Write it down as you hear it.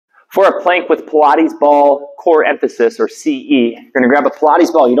For a plank with Pilates ball core emphasis, or CE, you're going to grab a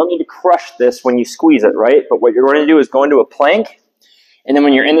Pilates ball. You don't need to crush this when you squeeze it, right? But what you're going to do is go into a plank, and then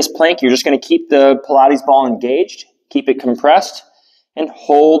when you're in this plank, you're just going to keep the Pilates ball engaged, keep it compressed, and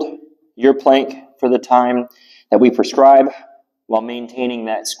hold your plank for the time that we prescribe while maintaining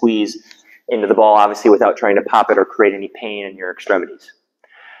that squeeze into the ball, obviously without trying to pop it or create any pain in your extremities.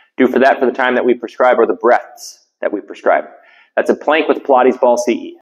 Do for the time that we prescribe, or the breaths that we prescribe. That's a plank with Pilates ball CE.